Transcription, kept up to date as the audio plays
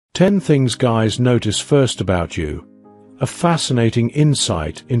10 things guys notice first about you. A fascinating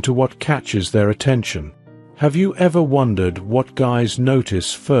insight into what catches their attention. Have you ever wondered what guys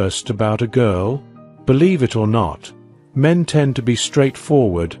notice first about a girl? Believe it or not, men tend to be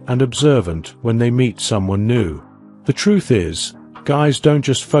straightforward and observant when they meet someone new. The truth is, guys don't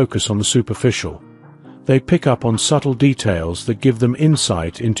just focus on the superficial. They pick up on subtle details that give them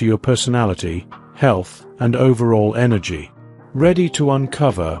insight into your personality, health, and overall energy. Ready to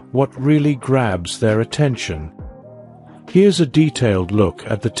uncover what really grabs their attention? Here's a detailed look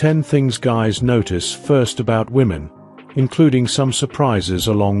at the 10 things guys notice first about women, including some surprises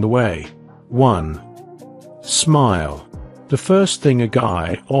along the way. 1. Smile. The first thing a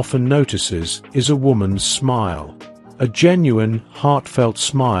guy often notices is a woman's smile. A genuine, heartfelt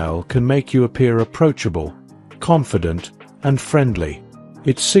smile can make you appear approachable, confident, and friendly.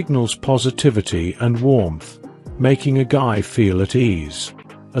 It signals positivity and warmth, making a guy feel at ease.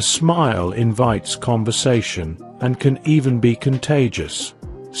 A smile invites conversation and can even be contagious.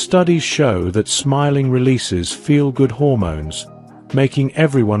 Studies show that smiling releases feel-good hormones, making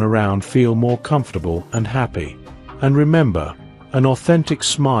everyone around feel more comfortable and happy. And remember, an authentic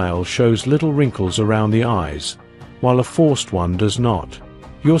smile shows little wrinkles around the eyes, while a forced one does not.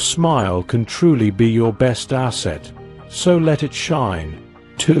 Your smile can truly be your best asset, so let it shine.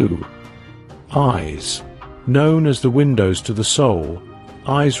 2. Eyes. Known as the windows to the soul,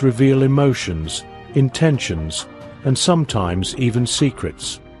 eyes reveal emotions, intentions, and sometimes even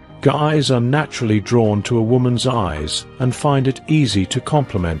secrets. Guys are naturally drawn to a woman's eyes and find it easy to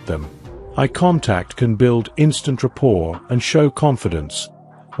compliment them. Eye contact can build instant rapport and show confidence,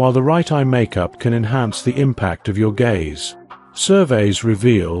 while the right eye makeup can enhance the impact of your gaze. Surveys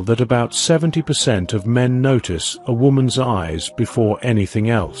reveal that about 70% of men notice a woman's eyes before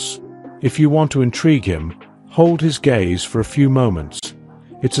anything else. If you want to intrigue him, hold his gaze for a few moments.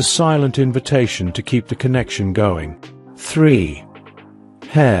 It's a silent invitation to keep the connection going. 3.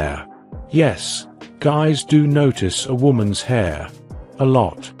 Hair. Yes, guys do notice a woman's hair. A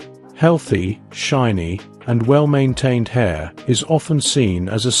lot. Healthy, shiny, and well-maintained hair is often seen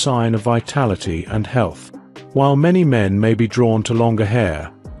as a sign of vitality and health. While many men may be drawn to longer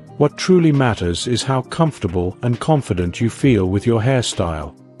hair, what truly matters is how comfortable and confident you feel with your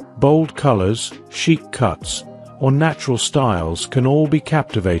hairstyle. Bold colors, chic cuts, or natural styles can all be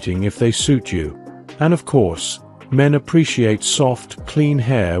captivating if they suit you. And of course, men appreciate soft, clean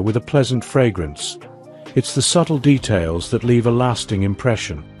hair with a pleasant fragrance. It's the subtle details that leave a lasting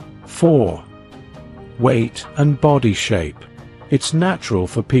impression. 4. Weight and body shape. It's natural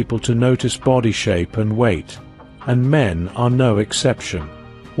for people to notice body shape and weight, and men are no exception.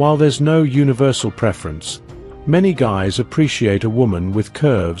 While there's no universal preference, many guys appreciate a woman with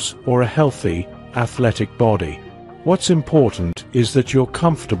curves or a healthy, athletic body. What's important is that you're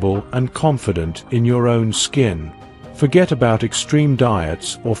comfortable and confident in your own skin. Forget about extreme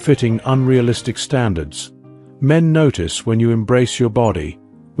diets or fitting unrealistic standards. Men notice when you embrace your body,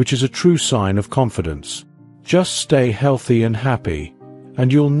 which is a true sign of confidence. Just stay healthy and happy,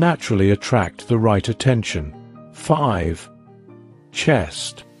 and you'll naturally attract the right attention. 5.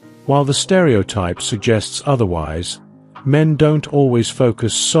 Chest. While the stereotype suggests otherwise, men don't always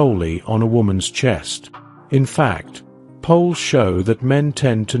focus solely on a woman's chest. In fact, polls show that men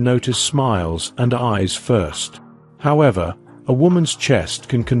tend to notice smiles and eyes first. However, a woman's chest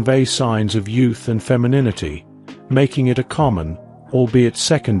can convey signs of youth and femininity, making it a common, albeit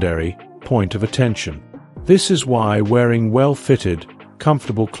secondary, point of attention. This is why wearing well-fitted,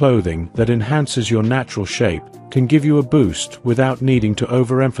 comfortable clothing that enhances your natural shape can give you a boost without needing to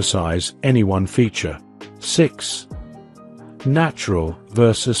overemphasize any one feature. 6. Natural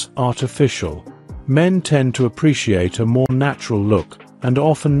versus artificial. Men tend to appreciate a more natural look and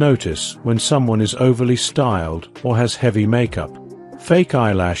often notice when someone is overly styled or has heavy makeup. Fake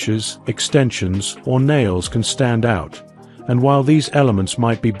eyelashes, extensions, or nails can stand out, and while these elements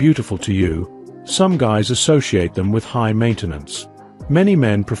might be beautiful to you, some guys associate them with high maintenance. Many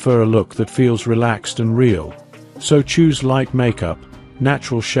men prefer a look that feels relaxed and real, so choose light makeup,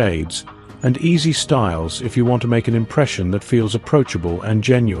 natural shades, and easy styles if you want to make an impression that feels approachable and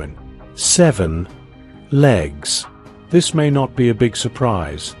genuine. 7. Legs. This may not be a big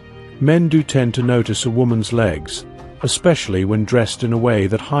surprise. Men do tend to notice a woman's legs, especially when dressed in a way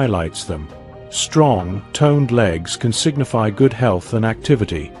that highlights them. Strong, toned legs can signify good health and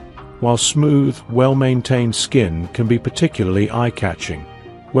activity, while smooth, well-maintained skin can be particularly eye-catching.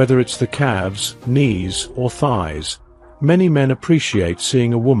 Whether it's the calves, knees, or thighs, many men appreciate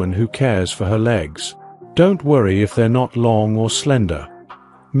seeing a woman who cares for her legs. Don't worry if they're not long or slender.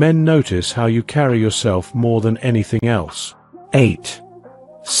 Men notice how you carry yourself more than anything else. 8.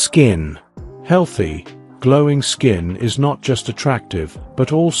 Skin. Healthy, glowing skin is not just attractive,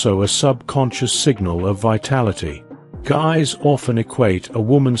 but also a subconscious signal of vitality. Guys often equate a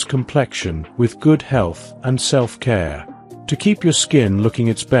woman's complexion with good health and self-care. To keep your skin looking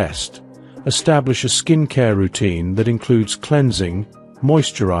its best, establish a skincare routine that includes cleansing,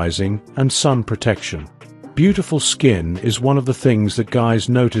 moisturizing, and sun protection. Beautiful skin is one of the things that guys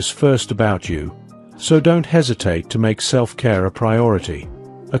notice first about you, so don't hesitate to make self-care a priority.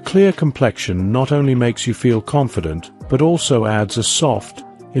 A clear complexion not only makes you feel confident, but also adds a soft,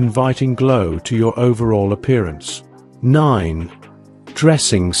 inviting glow to your overall appearance. 9.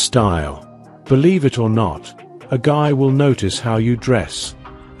 Dressing style. Believe it or not, a guy will notice how you dress,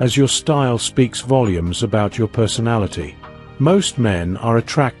 as your style speaks volumes about your personality. Most men are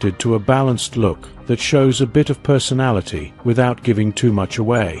attracted to a balanced look that shows a bit of personality without giving too much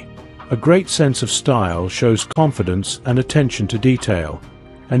away. A great sense of style shows confidence and attention to detail,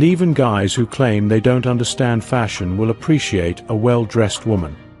 and even guys who claim they don't understand fashion will appreciate a well-dressed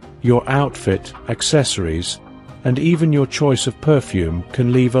woman. Your outfit, accessories, and even your choice of perfume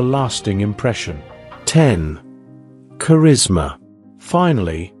can leave a lasting impression. 10. Charisma.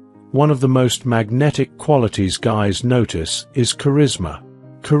 Finally, one of the most magnetic qualities guys notice is charisma.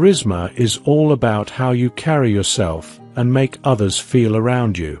 Charisma is all about how you carry yourself and make others feel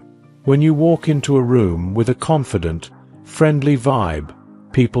around you. When you walk into a room with a confident, friendly vibe,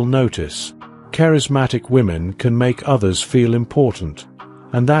 people notice. Charismatic women can make others feel important,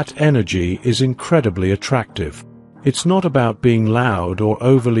 and that energy is incredibly attractive. It's not about being loud or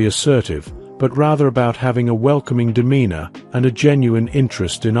overly assertive, but rather about having a welcoming demeanor and a genuine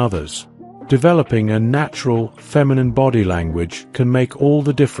interest in others. Developing a natural, feminine body language can make all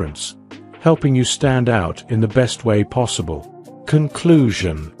the difference, helping you stand out in the best way possible.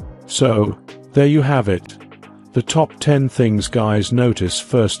 Conclusion. So, there you have it. The top 10 things guys notice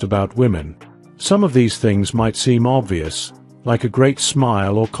first about women. Some of these things might seem obvious, like a great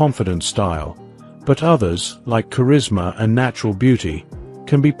smile or confident style, but others, like charisma and natural beauty,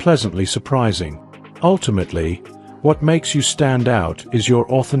 can be pleasantly surprising. Ultimately, what makes you stand out is your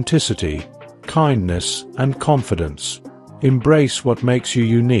authenticity, kindness, and confidence. Embrace what makes you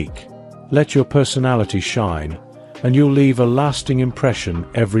unique. Let your personality shine, and you'll leave a lasting impression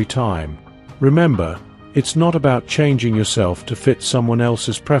every time. Remember, it's not about changing yourself to fit someone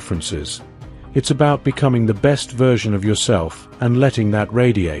else's preferences. It's about becoming the best version of yourself and letting that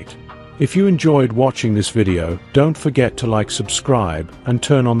radiate. If you enjoyed watching this video, don't forget to like, subscribe, and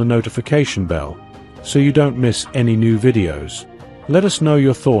turn on the notification bell, so you don't miss any new videos. Let us know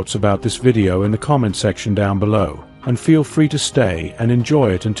your thoughts about this video in the comment section down below, and feel free to stay and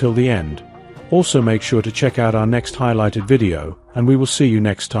enjoy it until the end. Also make sure to check out our next highlighted video, and we will see you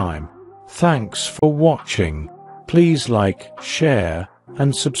next time. Thanks for watching. Please like, share,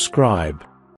 and subscribe.